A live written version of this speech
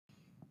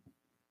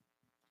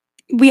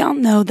We all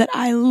know that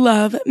I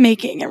love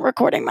making and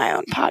recording my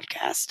own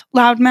podcast.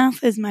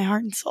 Loudmouth is my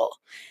heart and soul.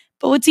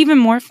 But what's even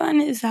more fun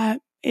is that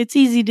it's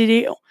easy to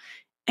do.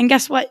 And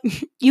guess what?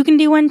 You can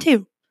do one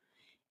too.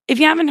 If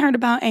you haven't heard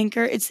about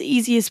Anchor, it's the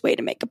easiest way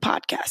to make a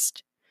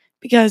podcast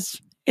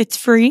because it's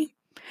free.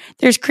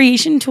 There's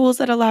creation tools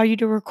that allow you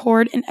to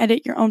record and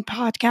edit your own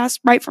podcast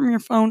right from your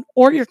phone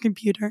or your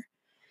computer.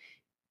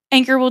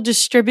 Anchor will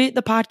distribute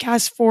the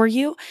podcast for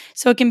you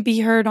so it can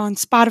be heard on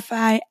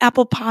Spotify,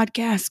 Apple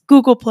Podcasts,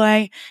 Google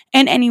Play,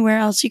 and anywhere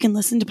else you can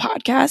listen to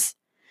podcasts.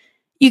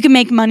 You can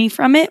make money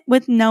from it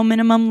with no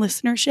minimum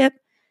listenership.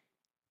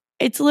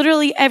 It's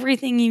literally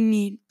everything you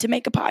need to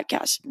make a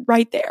podcast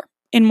right there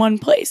in one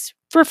place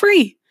for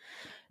free.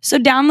 So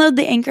download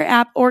the Anchor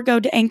app or go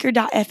to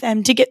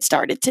anchor.fm to get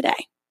started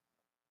today.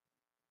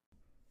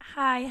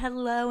 Hi,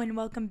 hello, and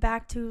welcome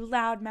back to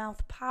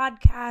Loudmouth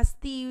Podcast,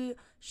 the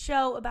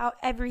show about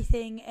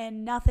everything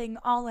and nothing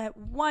all at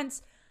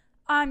once.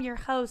 I'm your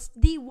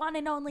host, the one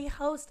and only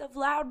host of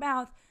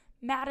Loudmouth,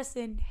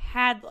 Madison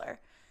Hadler.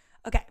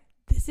 Okay,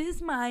 this is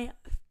my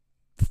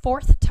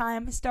fourth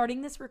time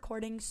starting this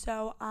recording,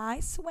 so I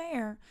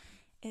swear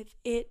if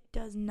it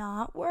does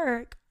not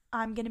work,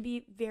 I'm going to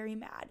be very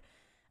mad.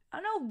 I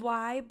don't know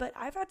why, but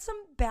I've had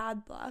some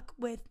bad luck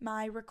with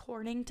my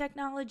recording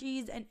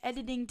technologies and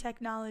editing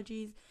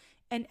technologies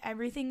and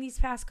everything these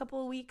past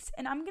couple of weeks,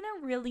 and I'm going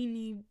to really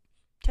need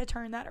to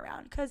turn that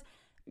around because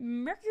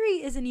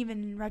Mercury isn't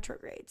even in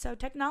retrograde, so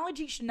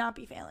technology should not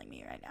be failing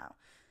me right now.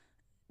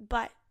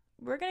 But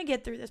we're going to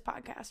get through this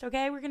podcast,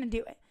 okay? We're going to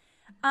do it.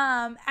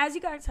 As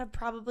you guys have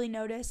probably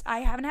noticed,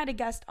 I haven't had a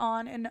guest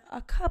on in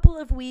a couple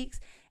of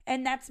weeks,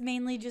 and that's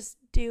mainly just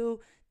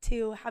due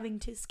to having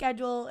to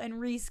schedule and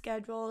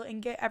reschedule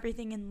and get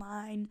everything in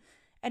line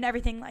and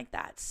everything like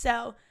that.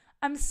 So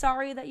I'm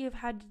sorry that you've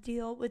had to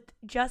deal with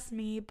just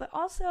me, but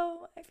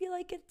also I feel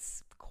like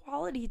it's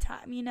quality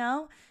time, you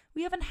know?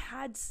 We haven't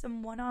had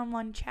some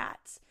one-on-one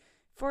chats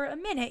for a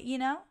minute, you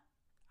know?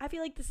 I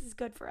feel like this is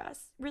good for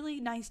us.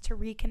 Really nice to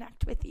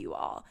reconnect with you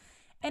all.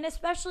 And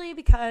especially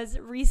because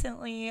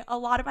recently a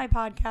lot of my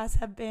podcasts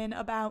have been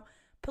about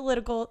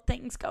political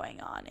things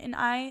going on. And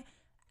I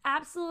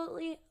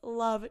absolutely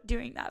love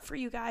doing that for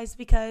you guys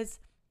because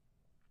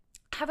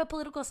I have a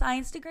political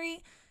science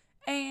degree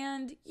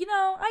and, you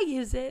know, I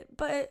use it,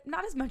 but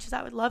not as much as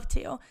I would love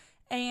to.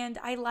 And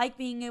I like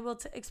being able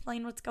to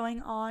explain what's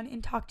going on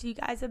and talk to you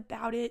guys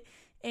about it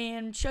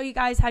and show you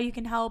guys how you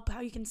can help,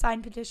 how you can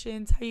sign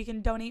petitions, how you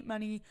can donate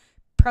money,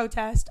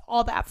 protest,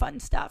 all that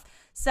fun stuff.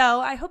 So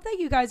I hope that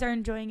you guys are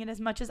enjoying it as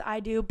much as I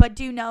do, but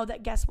do know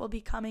that guests will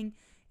be coming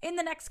in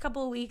the next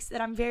couple of weeks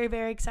that I'm very,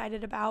 very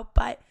excited about.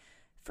 But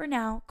for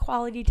now,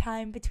 quality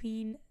time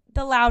between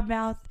the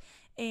loudmouth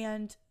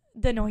and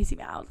the noisy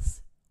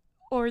mouths,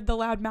 or the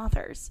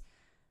loudmouthers.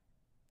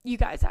 You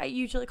guys, I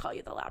usually call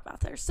you the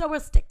loudmouthers, so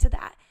we'll stick to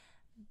that.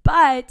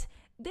 But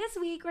this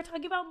week, we're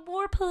talking about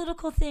more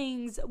political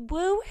things.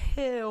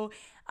 Woo-hoo.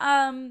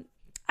 I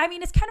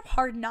mean, it's kind of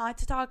hard not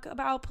to talk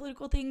about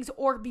political things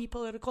or be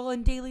political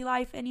in daily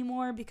life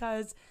anymore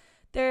because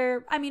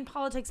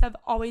politics have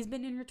always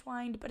been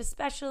intertwined, but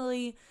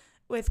especially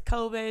with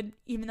COVID,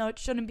 even though it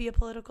shouldn't be a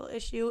political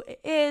issue, it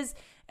is.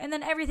 And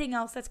then everything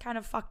else that's kind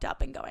of fucked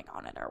up and going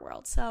on in our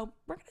world. So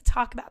we're going to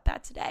talk about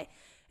that today.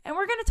 And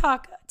we're going to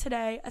talk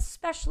today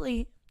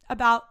especially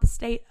about the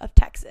state of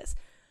Texas.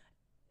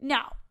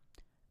 Now,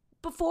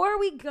 before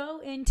we go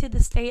into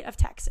the state of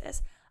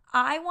Texas,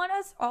 I want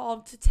us all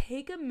to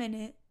take a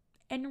minute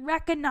and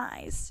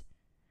recognize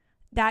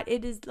that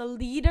it is the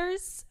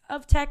leaders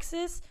of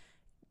Texas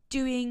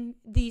doing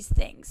these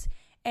things.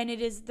 And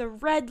it is the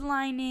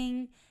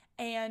redlining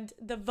and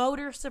the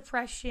voter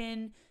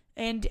suppression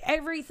and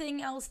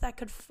everything else that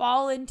could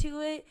fall into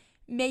it,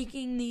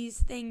 making these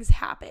things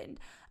happen.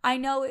 I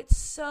know it's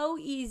so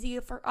easy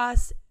for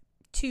us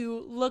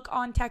to look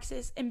on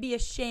Texas and be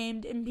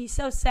ashamed and be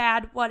so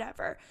sad,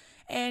 whatever,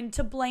 and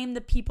to blame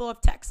the people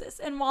of Texas.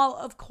 And while,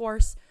 of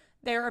course,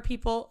 there are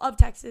people of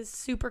Texas,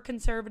 super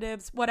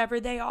conservatives, whatever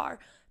they are,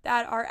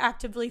 that are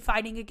actively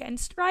fighting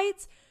against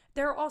rights,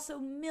 there are also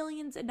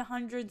millions and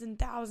hundreds and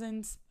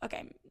thousands,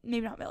 okay,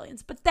 maybe not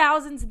millions, but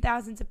thousands and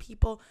thousands of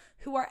people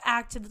who are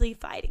actively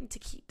fighting to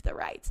keep the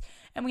rights.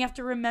 And we have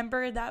to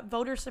remember that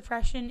voter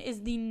suppression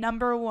is the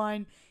number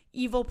one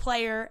evil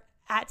player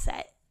at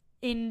set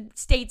in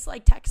states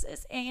like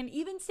Texas and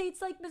even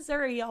states like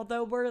Missouri,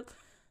 although we're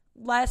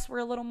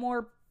a little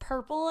more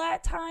purple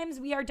at times,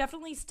 we are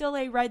definitely still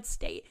a red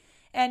state.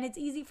 And it's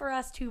easy for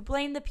us to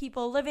blame the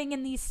people living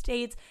in these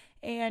states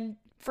and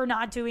for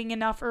not doing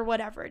enough or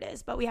whatever it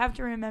is. But we have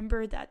to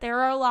remember that there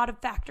are a lot of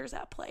factors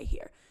at play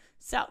here.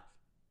 So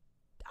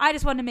I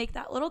just want to make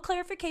that little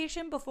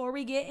clarification before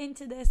we get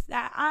into this,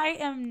 that I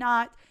am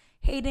not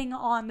hating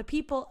on the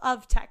people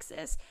of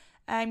Texas.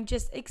 I'm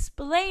just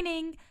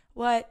explaining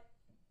what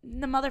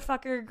the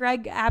motherfucker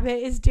Greg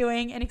Abbott is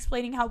doing and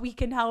explaining how we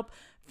can help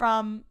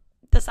from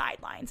the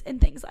sidelines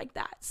and things like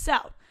that.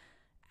 So,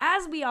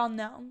 as we all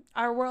know,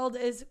 our world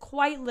is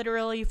quite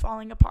literally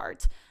falling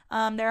apart.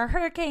 There are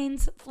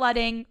hurricanes,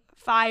 flooding,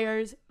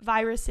 fires,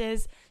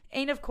 viruses,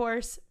 And of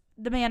course,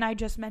 the man I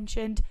just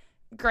mentioned,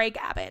 Greg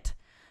Abbott.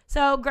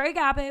 So Greg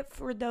Abbott,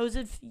 for those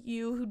of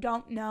you who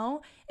don't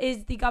know,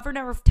 is the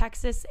governor of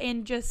Texas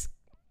and just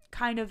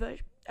kind of a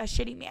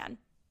shitty man.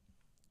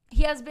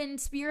 He has been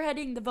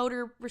spearheading the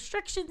voter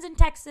restrictions in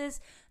Texas,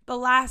 the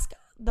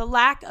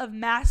lack of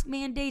mask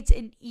mandates,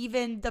 and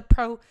even the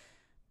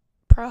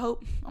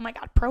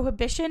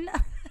prohibition.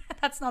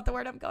 That's not the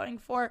word I'm going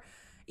for.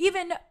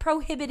 Even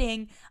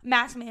prohibiting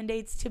mask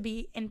mandates to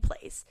be in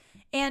place.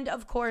 And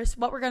of course,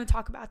 what we're going to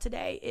talk about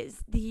today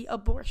is the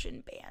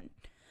abortion ban.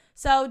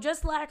 So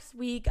just last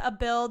week, a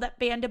bill that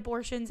banned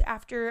abortions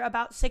after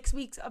about 6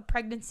 weeks of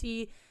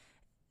pregnancy,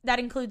 that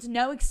includes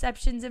no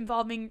exceptions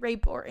involving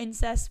rape or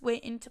incest,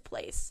 went into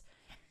place.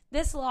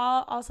 This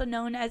law, also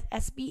known as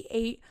SB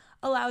 8,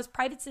 allows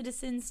private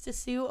citizens to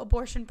sue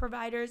abortion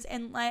providers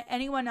and let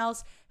anyone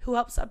else who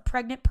helps a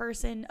pregnant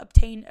person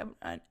obtain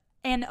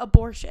an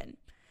abortion.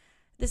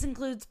 This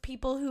includes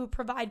people who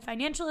provide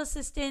financial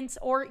assistance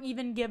or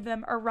even give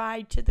them a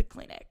ride to the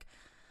clinic.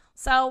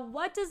 So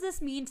what does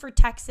this mean for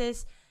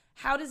Texas?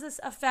 How does this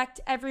affect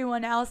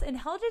everyone else? And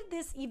how did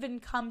this even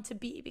come to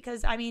be?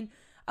 Because,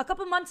 a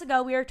couple months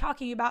ago, we were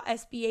talking about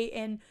SB 8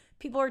 and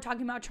people were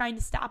talking about trying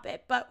to stop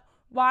it. But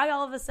why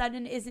all of a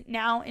sudden is it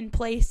now in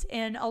place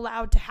and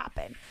allowed to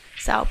happen?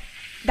 So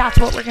that's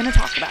what we're going to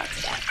talk about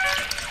today.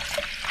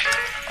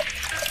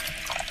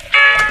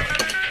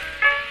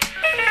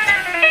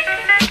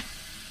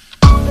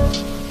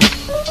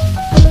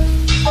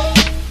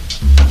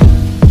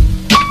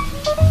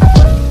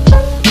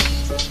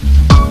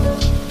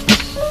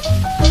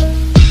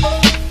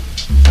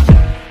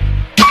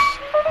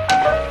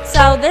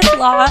 So this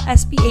law,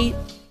 SB 8,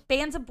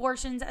 bans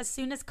abortions as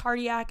soon as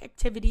cardiac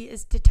activity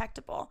is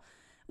detectable,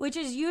 which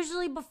is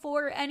usually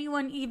before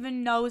anyone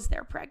even knows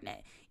they're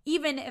pregnant,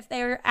 even if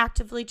they're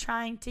actively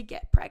trying to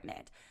get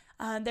pregnant.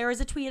 There was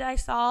a tweet I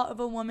saw of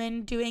a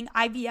woman doing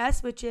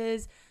IVS, which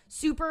is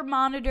super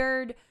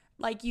monitored,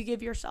 like you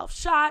give yourself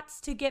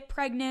shots to get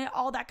pregnant,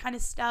 all that kind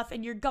of stuff,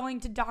 and you're going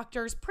to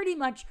doctors pretty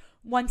much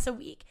once a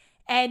week.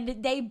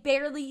 And they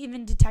barely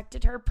even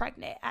detected her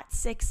pregnant at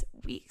 6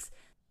 weeks.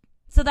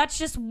 So that's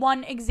just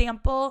one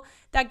example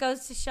that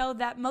goes to show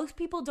that most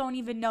people don't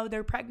even know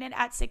they're pregnant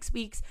at 6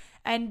 weeks,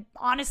 and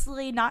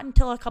honestly, not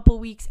until a couple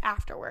weeks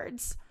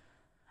afterwards.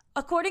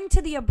 According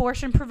to the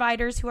abortion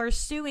providers who are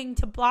suing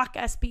to block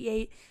SB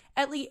 8,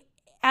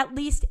 at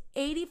least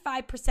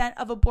 85%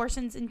 of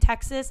abortions in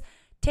Texas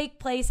take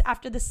place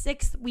after the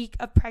 6th week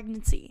of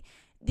pregnancy.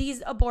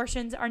 These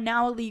abortions are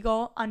now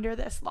illegal under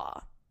this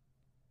law.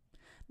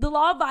 The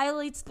law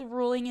violates the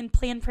ruling in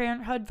Planned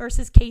Parenthood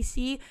versus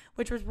Casey,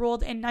 which was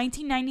ruled in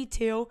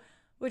 1992,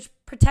 which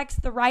protects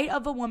the right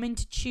of a woman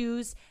to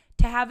choose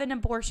to have an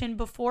abortion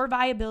before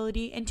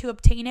viability and to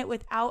obtain it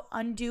without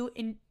undue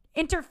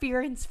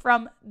interference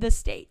from the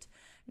state.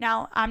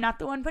 Now, I'm not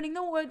the one putting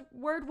the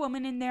word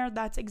woman in there.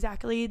 That's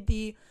exactly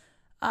the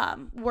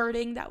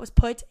wording that was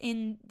put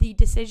in the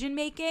decision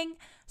making.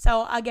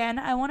 So again,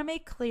 I want to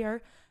make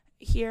clear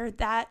here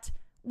that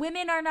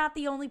women are not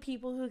the only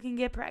people who can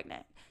get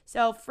pregnant.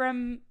 So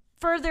from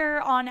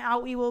further on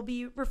out, we will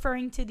be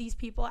referring to these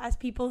people as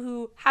people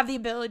who have the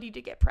ability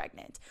to get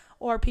pregnant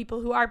or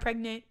people who are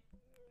pregnant,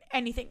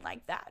 anything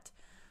like that.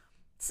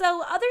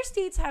 So other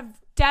states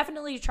have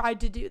definitely tried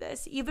to do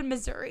this, even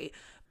Missouri.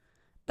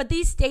 But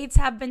these states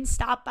have been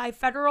stopped by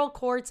federal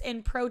courts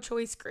and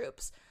pro-choice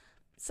groups.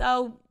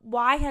 So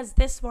why has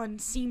this one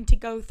seemed to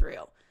go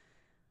through?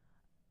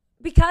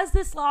 Because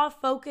this law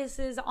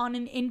focuses on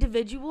an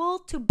individual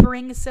to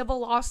bring a civil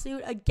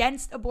lawsuit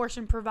against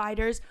abortion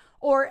providers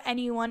or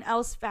anyone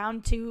else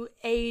found to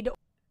aid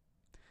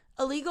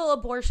illegal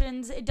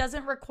abortions, it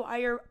doesn't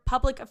require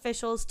public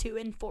officials to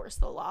enforce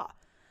the law.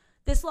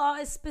 This law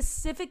is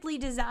specifically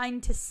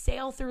designed to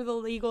sail through the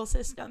legal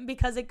system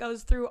because it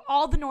goes through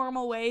all the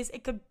normal ways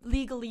it could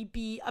legally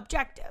be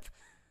objective.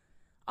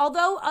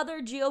 Although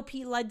other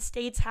GOP-led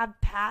states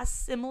have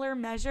passed similar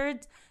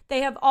measures,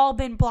 they have all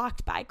been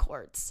blocked by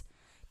courts.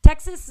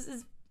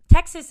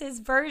 Texas's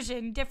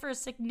version differs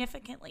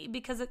significantly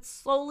because it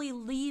slowly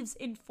leaves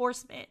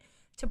enforcement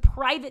to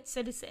private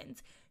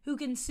citizens who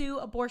can sue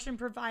abortion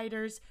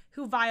providers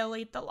who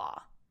violate the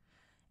law.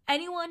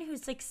 Anyone who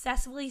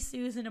successfully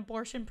sues an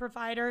abortion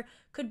provider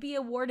could be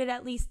awarded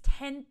at least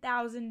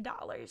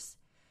 $10,000.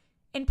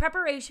 In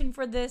preparation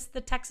for this, the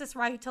Texas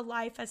Right to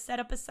Life has set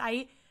up a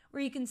site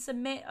where you can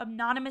submit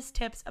anonymous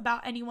tips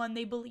about anyone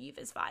they believe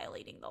is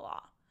violating the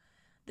law.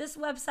 This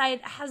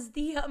website has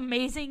the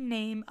amazing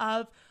name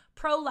of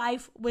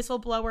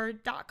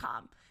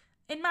prolifewhistleblower.com.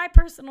 In my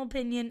personal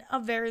opinion, a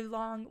very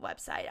long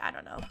website. I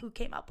don't know who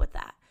came up with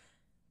that.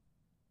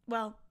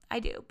 Well, I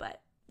do,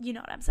 but you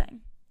know what I'm saying.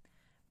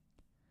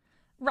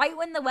 Right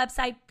when the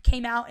website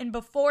came out and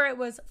before it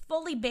was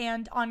fully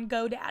banned on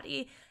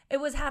GoDaddy, it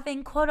was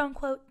having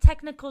quote-unquote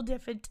technical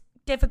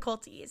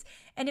difficulties.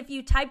 And if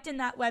you typed in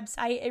that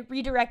website, it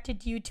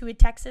redirected you to a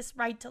Texas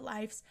Right to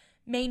Life's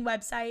main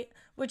website,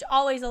 which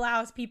always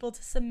allows people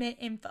to submit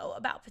info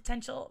about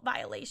potential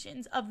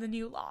violations of the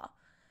new law.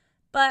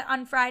 But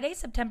on Friday,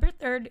 September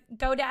 3rd,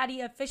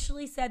 GoDaddy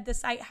officially said the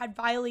site had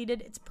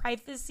violated its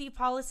privacy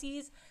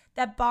policies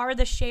that bar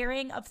the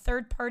sharing of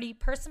third-party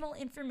personal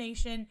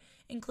information,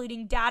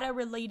 including data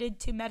related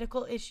to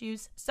medical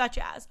issues such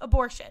as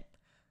abortion.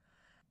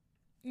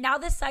 Now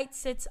the site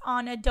sits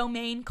on a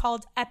domain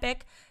called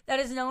Epic that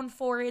is known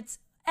for its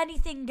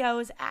anything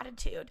goes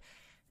attitude.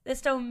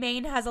 This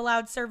domain has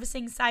allowed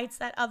servicing sites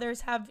that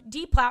others have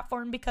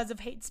deplatformed because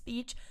of hate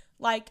speech,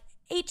 like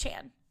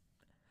 8chan.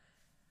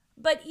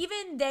 But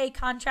even they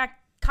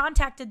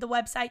contacted the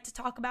website to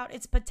talk about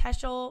its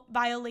potential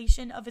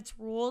violation of its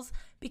rules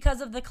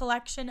because of the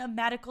collection of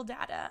medical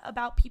data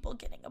about people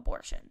getting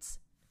abortions.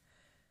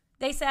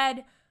 They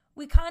said,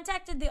 "We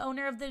contacted the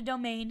owner of the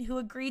domain who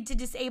agreed to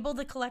disable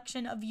the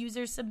collection of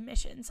user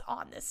submissions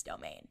on this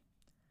domain."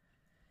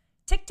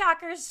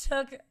 TikTokers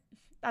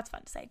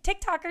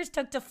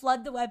took to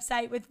flood the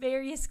website with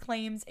various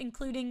claims,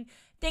 including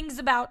things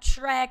about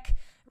Shrek,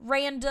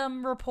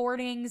 random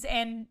reportings,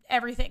 and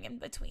everything in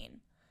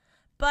between.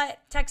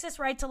 But Texas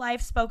Right to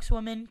Life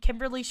spokeswoman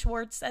Kimberly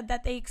Schwartz said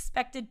that they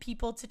expected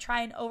people to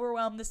try and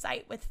overwhelm the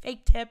site with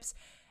fake tips,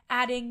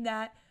 adding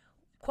that,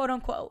 quote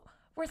unquote,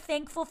 "We're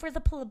thankful for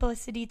the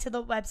publicity to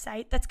the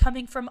website that's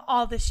coming from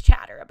all this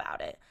chatter about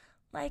it."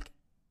 Like,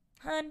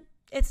 hun,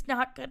 it's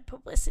not good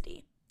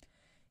publicity.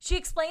 She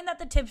explained that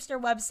the tipster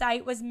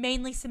website was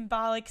mainly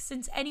symbolic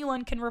since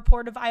anyone can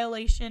report a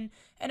violation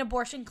and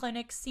abortion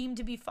clinics seem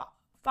to be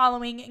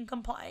following and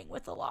complying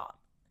with the law.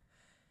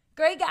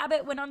 Greg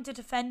Abbott went on to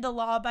defend the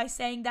law by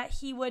saying that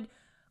he would,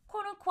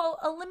 quote unquote,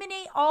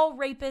 eliminate all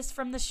rapists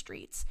from the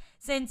streets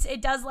since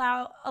it does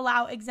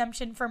allow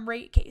exemption from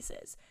rape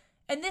cases.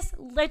 And this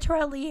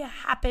literally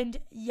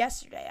happened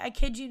yesterday. I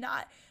kid you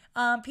not.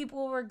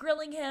 People were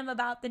grilling him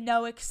about the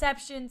no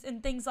exceptions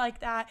and things like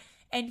that.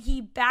 And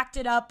he backed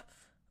it up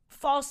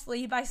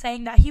falsely by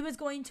saying that he was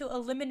going to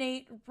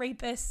eliminate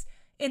rapists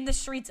in the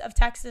streets of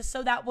Texas,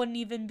 so that wouldn't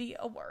even be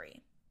a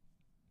worry.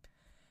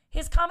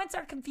 His comments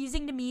are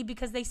confusing to me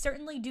because they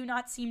certainly do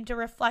not seem to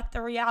reflect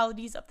the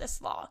realities of this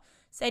law,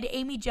 said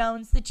Amy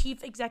Jones, the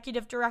chief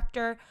executive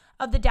director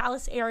of the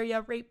Dallas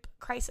Area Rape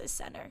Crisis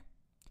Center.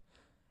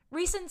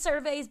 Recent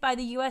surveys by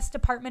the U.S.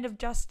 Department of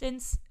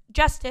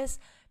Justice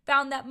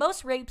found that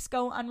most rapes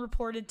go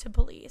unreported to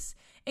police,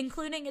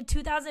 including a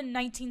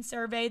 2019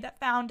 survey that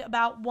found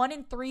about 1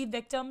 in 3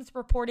 victims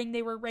reporting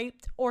they were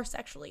raped or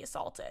sexually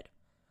assaulted.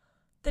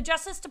 The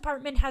Justice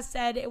Department has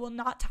said it will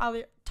not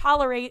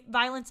tolerate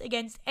violence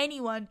against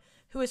anyone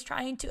who is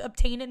trying to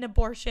obtain an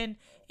abortion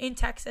in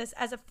Texas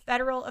as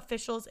federal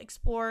officials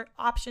explore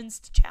options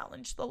to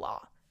challenge the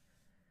law.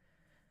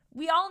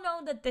 We all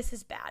know that this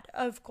is bad,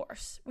 of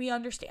course. We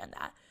understand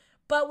that.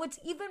 But what's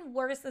even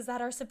worse is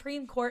that our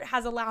Supreme Court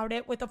has allowed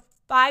it with a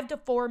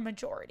 5-4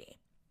 majority.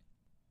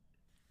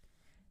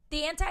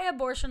 The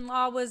anti-abortion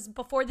law was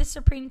before the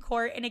Supreme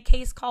Court in a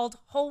case called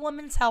Whole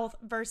Woman's Health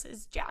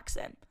versus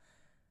Jackson.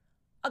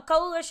 A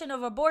coalition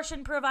of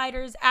abortion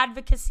providers,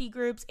 advocacy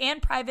groups,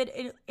 and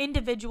private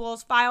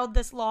individuals filed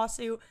this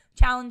lawsuit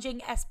challenging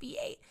SB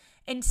 8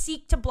 and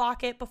seek to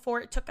block it before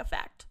it took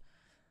effect.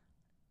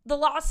 The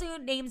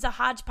lawsuit names a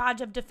hodgepodge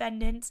of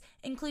defendants,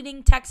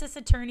 including Texas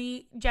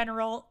Attorney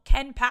General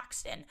Ken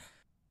Paxton,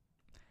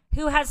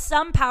 who has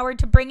some power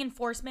to bring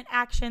enforcement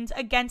actions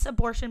against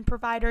abortion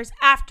providers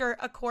after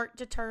a court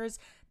deters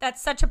that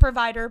such a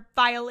provider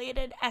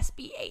violated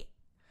SB 8.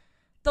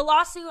 The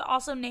lawsuit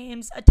also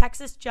names a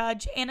Texas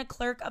judge and a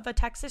clerk of a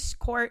Texas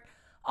court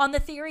on the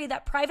theory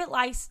that private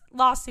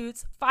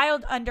lawsuits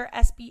filed under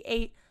SB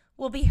 8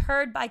 will be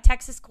heard by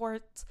Texas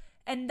courts,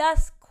 and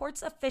thus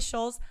courts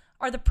officials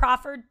are the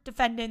proffered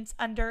defendants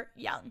under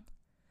Young.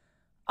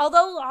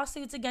 Although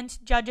lawsuits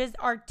against judges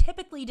are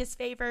typically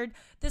disfavored,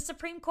 the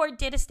Supreme Court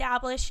did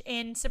establish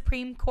in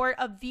Supreme Court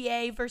of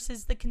VA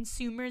versus the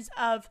Consumers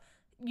of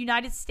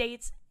United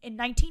States in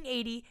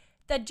 1980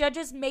 that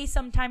judges may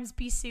sometimes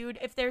be sued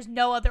if there's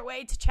no other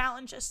way to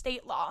challenge a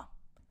state law.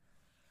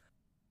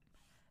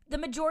 The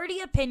majority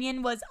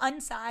opinion was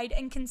unsigned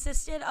and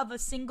consisted of a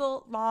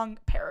single long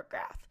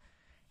paragraph.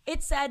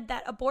 It said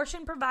that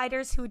abortion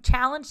providers who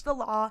challenged the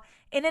law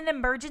in an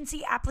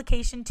emergency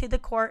application to the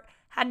court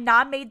had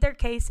not made their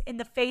case in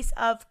the face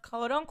of,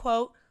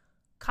 quote-unquote,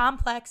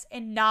 complex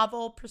and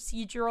novel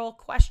procedural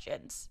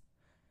questions.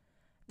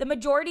 The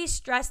majority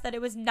stressed that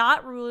it was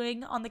not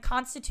ruling on the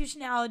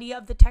constitutionality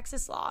of the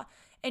Texas law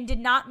and did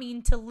not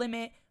mean to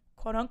limit,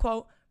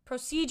 quote-unquote,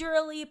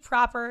 procedurally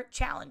proper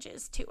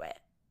challenges to it.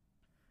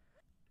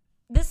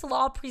 This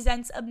law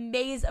presents a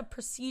maze of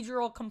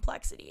procedural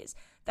complexities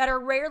that are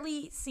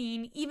rarely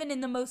seen even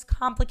in the most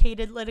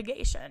complicated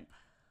litigation.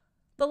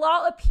 The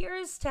law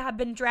appears to have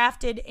been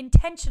drafted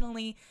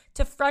intentionally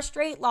to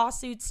frustrate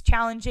lawsuits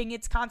challenging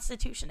its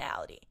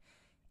constitutionality.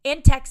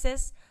 In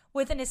Texas,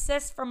 with an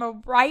assist from a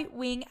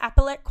right-wing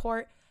appellate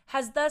court,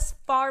 has thus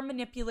far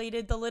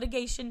manipulated the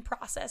litigation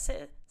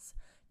processes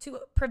to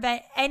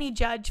prevent any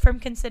judge from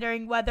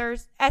considering whether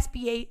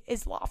SB 8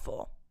 is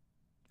lawful.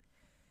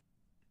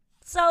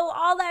 So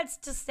all that's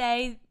to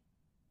say,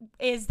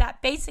 is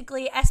that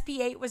basically SB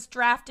 8 was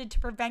drafted to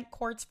prevent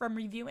courts from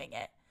reviewing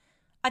it.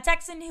 A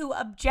Texan who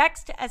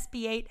objects to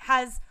SB 8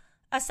 has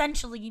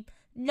essentially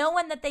no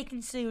one that they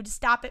can sue to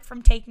stop it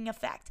from taking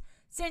effect,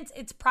 since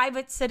it's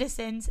private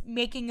citizens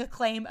making a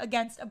claim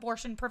against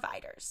abortion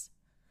providers.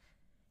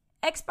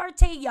 Ex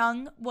parte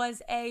Young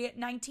was a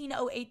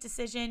 1908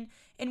 decision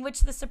in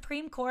which the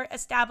Supreme Court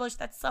established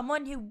that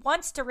someone who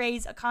wants to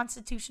raise a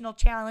constitutional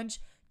challenge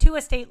to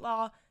a state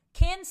law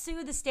can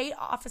sue the state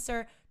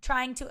officer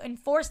trying to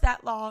enforce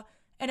that law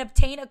and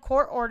obtain a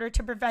court order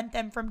to prevent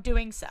them from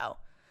doing so.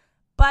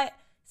 But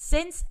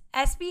since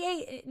SB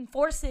 8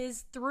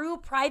 enforces through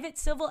private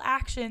civil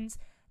actions,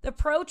 the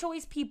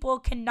pro-choice people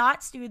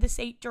cannot sue the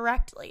state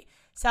directly,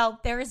 so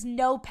there is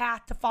no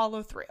path to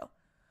follow through.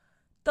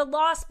 The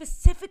law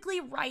specifically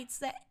writes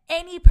that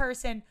any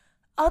person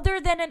other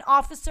than an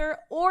officer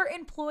or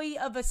employee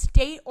of a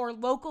state or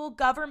local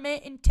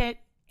government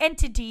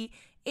entity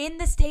in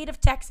the state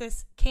of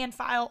Texas can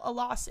file a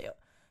lawsuit.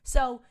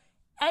 So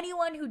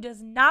anyone who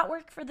does not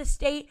work for the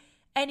state,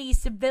 any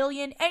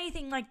civilian,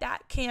 anything like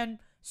that can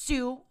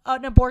sue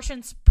an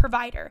abortion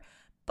provider.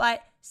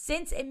 But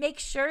since it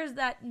makes sure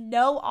that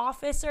no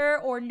officer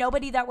or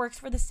nobody that works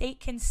for the state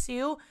can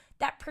sue,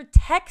 that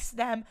protects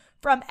them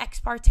from Ex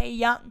parte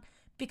Young,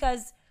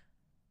 because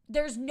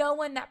there's no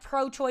one that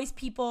pro-choice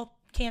people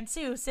can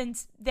sue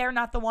since they're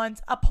not the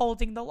ones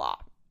upholding the law,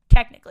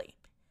 technically.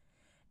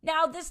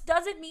 Now, this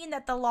doesn't mean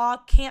that the law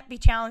can't be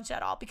challenged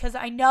at all, because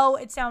I know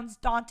it sounds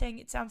daunting,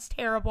 it sounds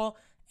terrible,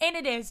 and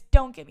it is,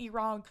 don't get me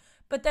wrong,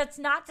 but that's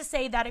not to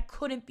say that it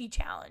couldn't be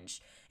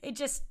challenged. It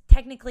just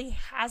technically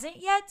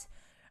hasn't yet.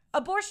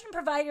 Abortion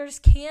providers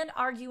can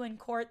argue in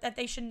court that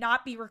they should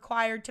not be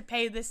required to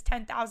pay this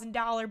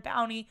 $10,000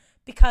 bounty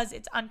because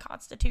it's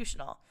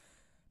unconstitutional.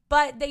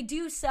 But they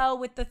do so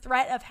with the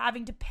threat of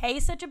having to pay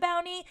such a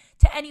bounty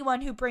to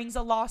anyone who brings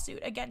a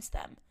lawsuit against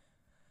them.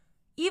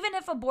 Even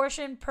if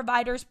abortion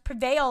providers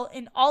prevail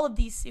in all of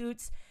these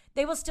suits,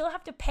 they will still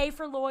have to pay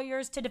for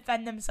lawyers to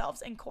defend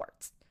themselves in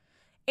courts.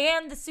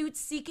 And the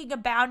suits seeking a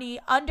bounty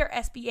under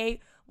SB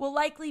 8 will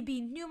likely be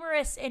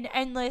numerous and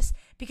endless,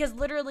 because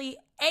literally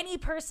any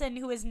person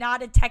who is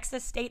not a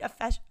Texas state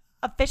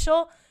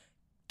official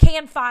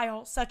can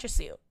file such a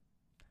suit.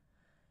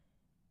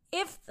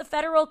 If the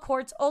federal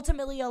courts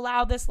ultimately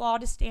allow this law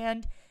to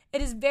stand,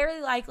 it is very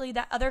likely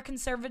that other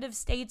conservative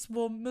states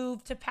will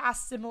move to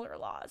pass similar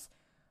laws.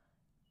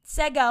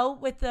 Sego,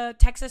 with the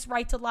Texas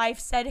Right to Life,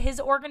 said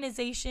his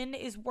organization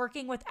is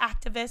working with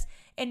activists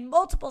in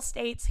multiple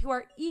states who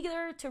are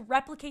eager to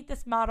replicate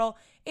this model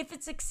if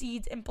it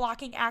succeeds in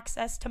blocking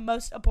access to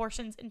most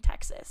abortions in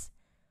Texas.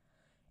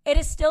 It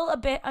is still a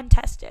bit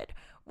untested.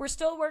 We're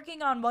still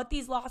working on what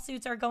these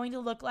lawsuits are going to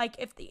look like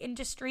if the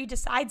industry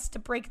decides to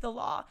break the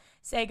law,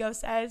 Sego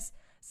says.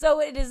 So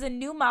it is a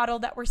new model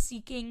that we're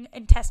seeking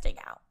and testing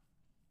out.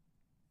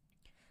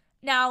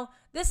 Now,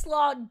 this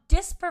law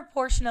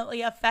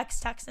disproportionately affects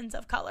Texans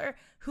of color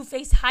who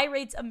face high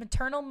rates of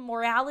maternal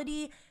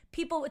mortality,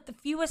 people with the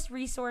fewest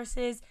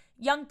resources,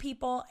 young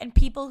people, and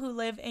people who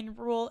live in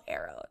rural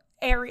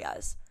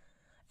areas.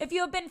 If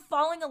you have been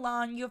following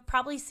along, you have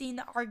probably seen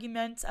the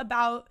arguments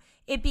about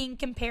it being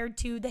compared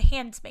to The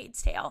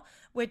Handmaid's Tale,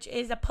 which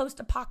is a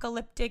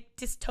post-apocalyptic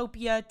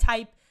dystopia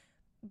type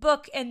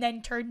book and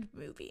then turned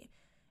movie.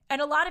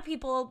 And a lot of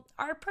people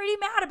are pretty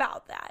mad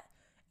about that.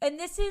 And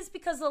this is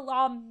because the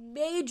law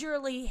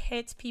majorly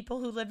hits people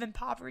who live in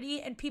poverty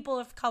and people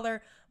of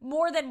color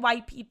more than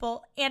white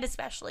people, and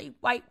especially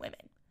white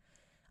women.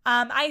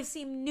 I've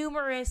seen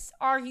numerous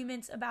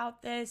arguments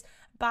about this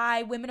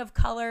by women of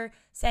color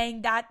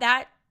saying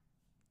that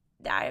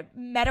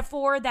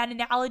metaphor, that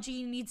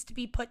analogy needs to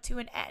be put to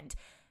an end.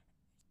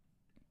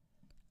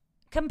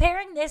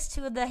 Comparing this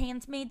to The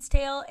Handmaid's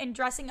Tale and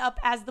dressing up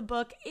as the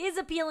book is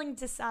appealing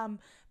to some,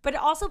 but it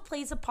also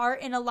plays a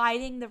part in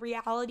aligning the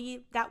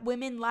reality that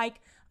women like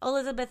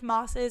Elizabeth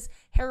Moss's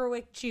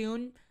Heroic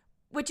June,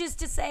 which is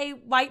to say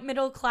white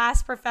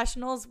middle-class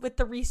professionals with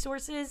the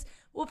resources,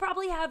 will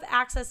probably have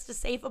access to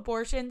safe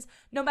abortions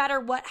no matter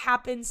what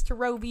happens to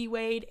Roe v.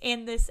 Wade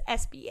and this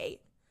SB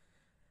 8.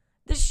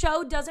 The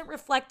show doesn't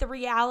reflect the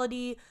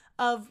reality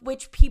of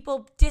which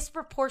people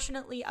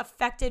disproportionately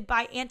affected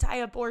by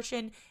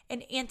anti-abortion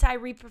and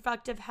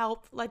anti-reproductive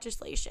health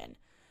legislation.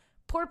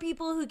 Poor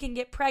people who can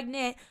get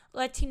pregnant,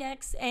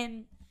 Latinx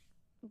and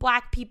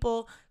Black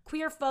people,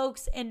 queer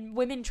folks, and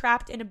women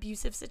trapped in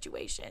abusive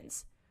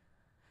situations.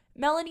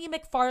 Melanie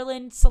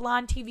McFarland,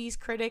 Salon TV's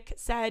critic,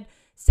 said,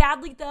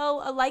 "Sadly,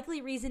 though, a likely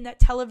reason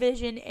that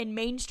television and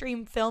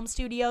mainstream film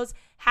studios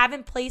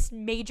haven't placed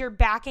major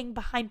backing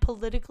behind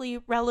politically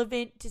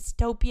relevant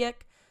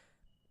dystopic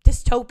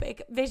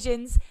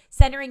visions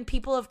centering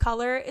people of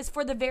color is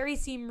for the very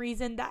same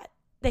reason that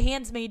The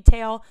Handmaid's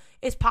Tale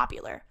is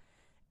popular.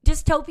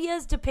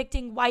 Dystopias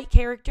depicting white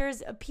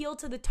characters appeal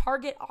to the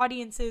target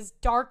audience's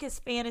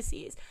darkest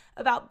fantasies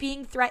about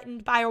being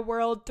threatened by a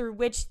world through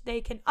which they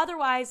can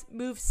otherwise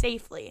move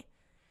safely.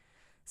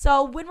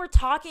 So when we're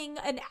talking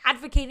and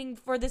advocating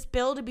for this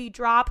bill to be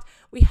dropped,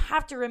 we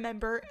have to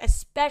remember,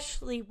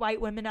 especially white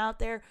women out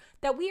there,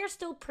 that we are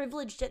still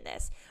privileged in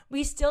this.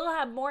 We still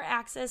have more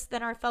access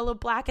than our fellow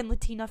Black and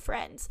Latina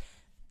friends.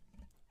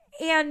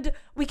 And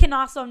we can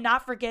also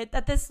not forget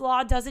that this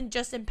law doesn't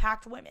just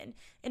impact women.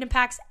 It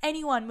impacts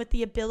anyone with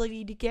the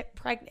ability to get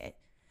pregnant.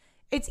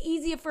 It's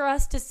easy for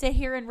us to sit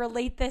here and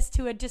relate this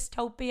to a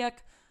dystopic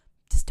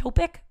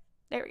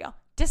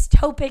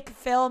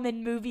film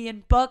and movie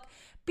and book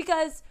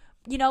because,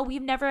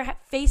 we've never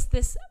faced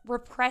this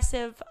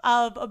repressive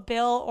of a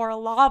bill or a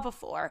law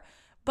before.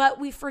 But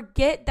we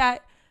forget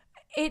that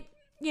it,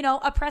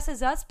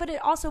 oppresses us, but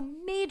it also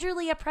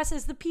majorly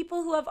oppresses the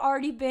people who have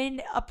already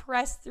been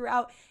oppressed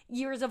throughout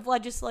years of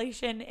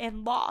legislation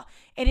and law.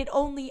 And it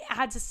only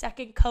adds a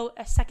second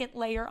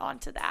layer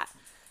onto that.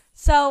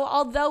 So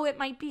although it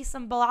might be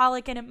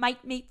symbolic and it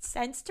might make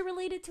sense to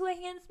relate it to A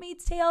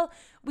Handmaid's Tale,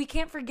 we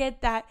can't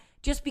forget that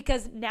just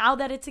because now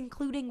that it's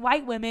including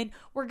white women,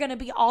 we're going to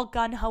be all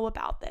gung-ho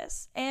about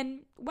this.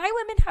 And white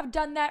women have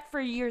done that for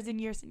years and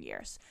years and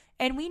years.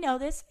 And we know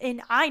this,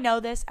 and I know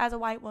this as a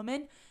white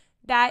woman,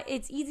 that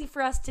it's easy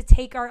for us to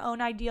take our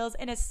own ideals,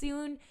 and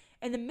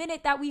the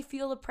minute that we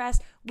feel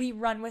oppressed, we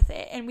run with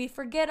it. And we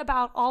forget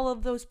about all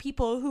of those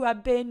people who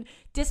have been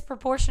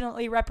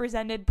disproportionately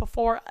represented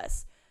before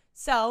us.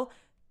 So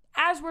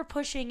as we're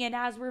pushing and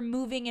as we're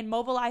moving and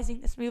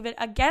mobilizing this movement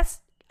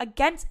against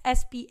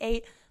SB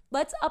 8,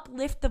 let's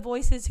uplift the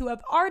voices who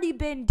have already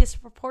been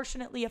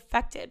disproportionately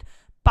affected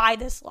by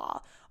this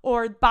law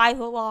or by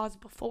the laws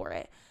before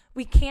it.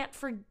 We can't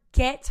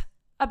forget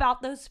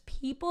about those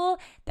people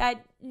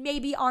that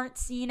maybe aren't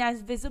seen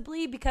as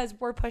visibly because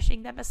we're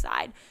pushing them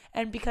aside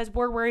and because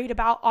we're worried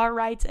about our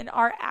rights and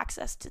our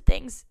access to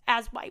things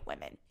as white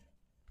women.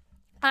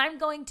 I'm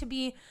going to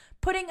be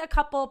putting a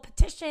couple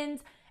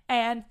petitions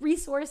and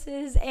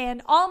resources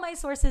and all my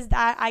sources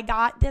that I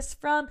got this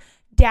from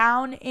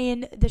down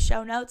in the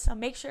show notes. So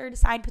make sure to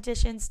sign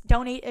petitions,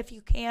 donate if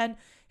you can.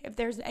 If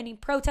there's any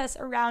protests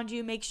around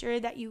you, make sure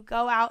that you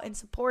go out and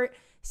support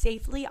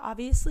safely,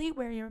 obviously,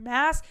 wear your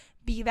mask,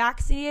 be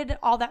vaccinated,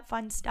 all that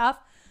fun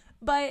stuff.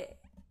 But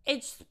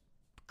it's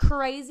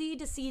crazy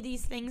to see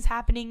these things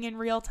happening in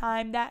real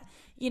time that,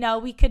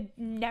 we could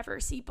never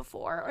see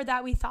before or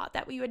that we thought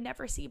that we would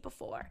never see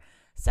before.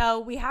 So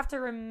we have to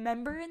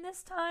remember in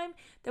this time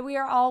that we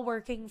are all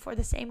working for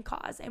the same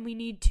cause and we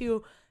need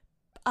to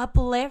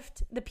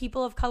uplift the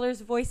people of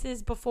color's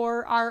voices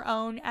before our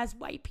own as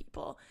white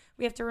people.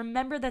 We have to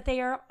remember that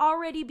they are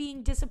already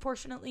being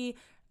disproportionately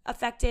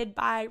affected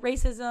by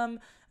racism,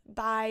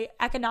 by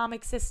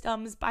economic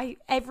systems, by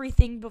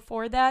everything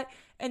before that.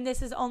 And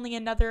this is only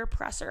another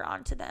oppressor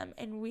onto them.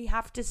 And we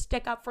have to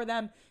stick up for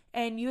them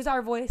and use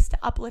our voice to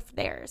uplift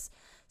theirs.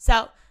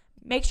 So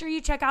make sure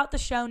you check out the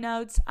show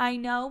notes. I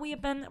know we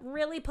have been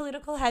really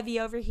political heavy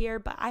over here,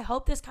 but I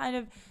hope this kind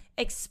of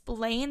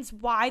explains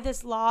why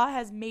this law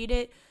has made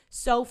it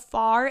so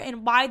far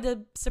and why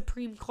the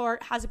Supreme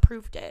Court has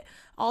approved it.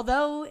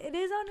 Although it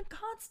is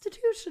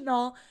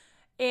unconstitutional,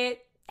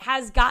 it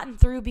has gotten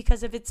through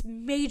because of its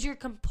major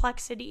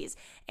complexities,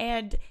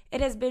 and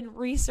it has been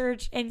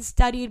researched and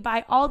studied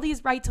by all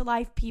these right to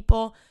life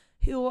people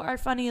who are,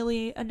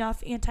 funnily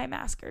enough,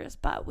 anti-maskers,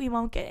 but we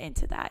won't get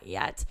into that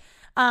yet.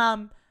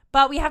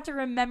 But we have to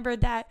remember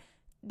that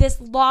this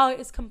law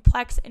is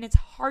complex and it's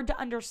hard to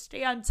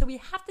understand, so we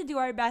have to do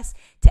our best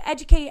to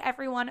educate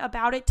everyone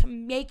about it to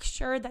make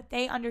sure that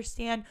they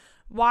understand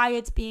why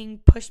it's being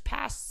pushed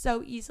past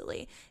so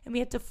easily. And we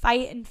have to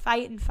fight and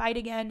fight and fight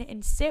again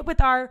and sit with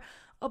our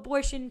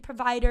abortion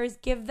providers,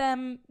 give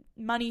them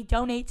money,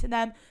 donate to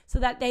them so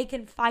that they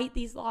can fight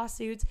these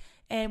lawsuits.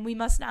 And we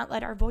must not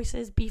let our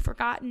voices be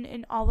forgotten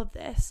in all of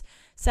this.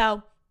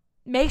 So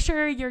make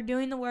sure you're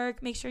doing the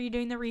work, make sure you're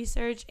doing the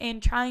research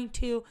and trying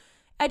to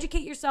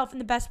educate yourself in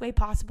the best way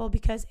possible,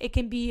 because it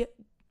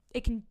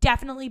can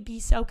definitely be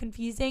so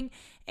confusing,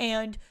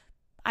 and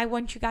I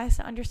want you guys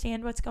to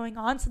understand what's going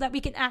on so that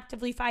we can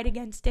actively fight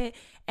against it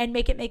and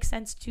make it make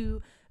sense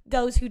to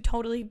those who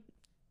totally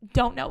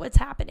don't know what's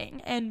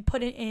happening, and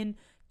put it in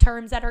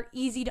terms that are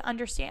easy to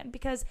understand,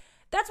 because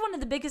that's one of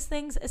the biggest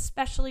things,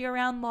 especially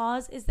around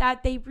laws, is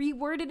that they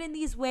reword it in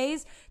these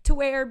ways to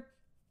where,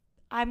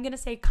 I'm going to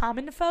say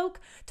common folk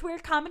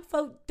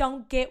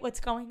don't get what's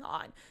going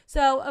on.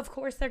 So, of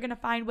course, they're going to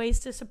find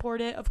ways to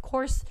support it. Of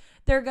course,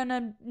 they're going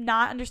to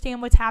not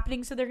understand what's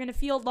happening, so they're going to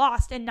feel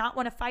lost and not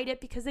want to fight it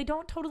because they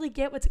don't totally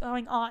get what's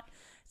going on.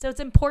 So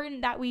it's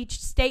important that we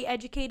stay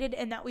educated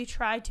and that we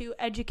try to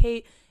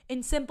educate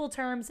in simple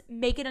terms,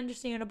 make it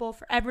understandable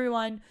for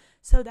everyone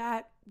so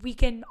that we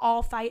can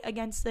all fight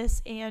against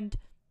this and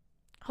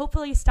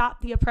hopefully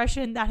stop the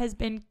oppression that has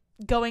been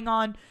going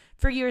on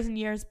for years and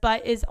years,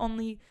 but is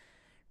only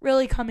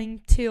really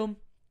coming to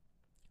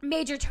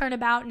major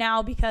turnabout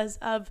now because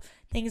of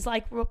things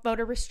like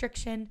voter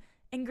restriction.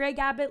 And Greg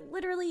Abbott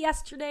literally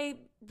yesterday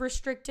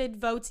restricted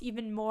votes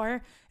even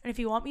more. And if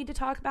you want me to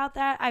talk about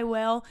that, I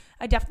will.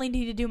 I definitely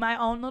need to do my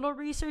own little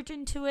research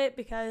into it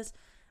because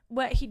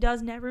what he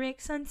does never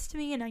makes sense to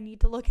me, and I need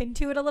to look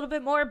into it a little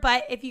bit more.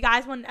 But if you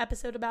guys want an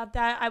episode about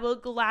that, I will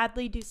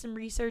gladly do some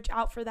research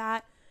out for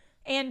that.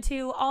 And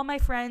to all my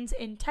friends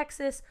in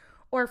Texas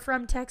or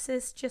from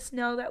Texas, just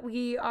know that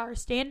we are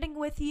standing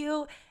with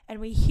you and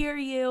we hear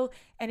you.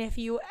 And if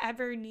you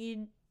ever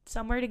need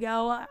somewhere to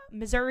go,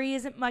 Missouri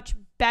isn't much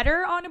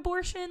better on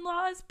abortion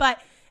laws,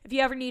 but if you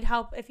ever need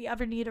help, if you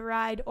ever need a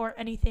ride or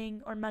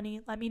anything or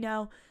money, let me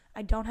know.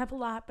 I don't have a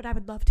lot, but I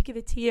would love to give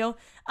it to you.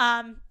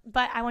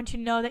 But I want you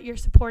to know that you're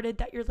supported,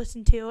 that you're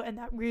listened to, and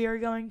that we are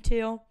going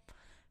to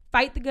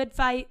fight the good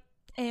fight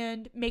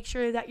and make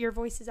sure that your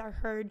voices are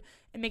heard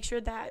and make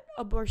sure that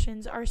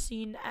abortions are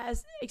seen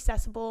as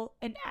accessible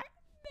and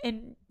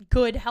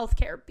good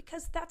healthcare,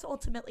 because that's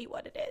ultimately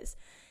what it is.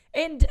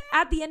 And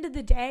at the end of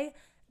the day,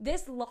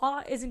 this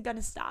law isn't going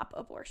to stop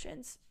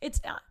abortions.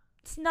 It's not.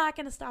 It's not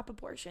going to stop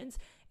abortions.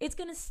 It's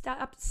going to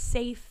stop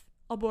safe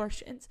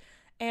abortions.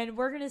 And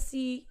we're going to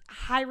see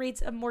high rates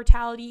of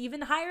mortality,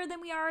 even higher than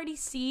we already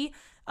see,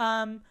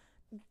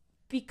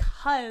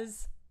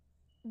 because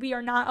we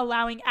are not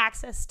allowing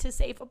access to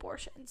safe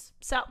abortions.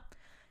 So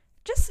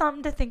just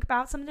something to think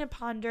about, something to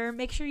ponder.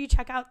 Make sure you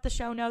check out the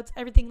show notes,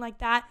 everything like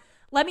that.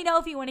 Let me know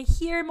if you want to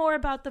hear more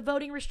about the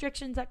voting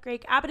restrictions that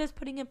Greg Abbott is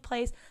putting in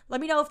place.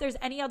 Let me know if there's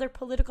any other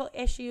political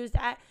issues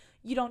that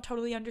you don't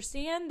totally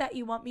understand that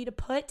you want me to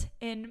put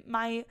in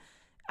my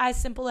as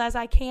simple as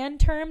I can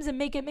terms and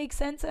make it make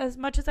sense as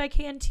much as I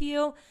can to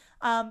you.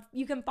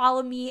 You can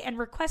follow me and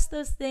request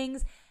those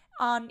things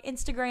on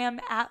Instagram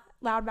at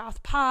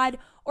loudmouthpod,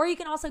 or you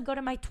can also go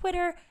to my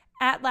Twitter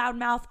at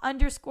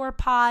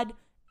loudmouth_pod,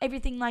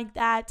 everything like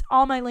that.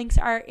 All my links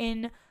are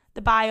in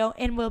the bio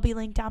and will be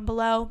linked down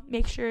below.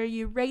 Make sure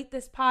you rate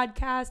this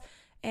podcast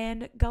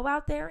and go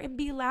out there and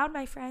be loud,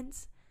 my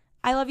friends.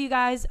 I love you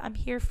guys. I'm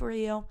here for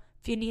you.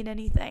 If you need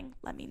anything,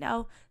 let me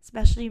know,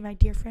 especially my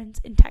dear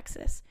friends in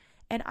Texas.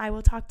 And I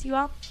will talk to you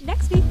all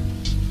next week.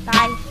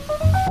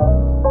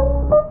 Bye.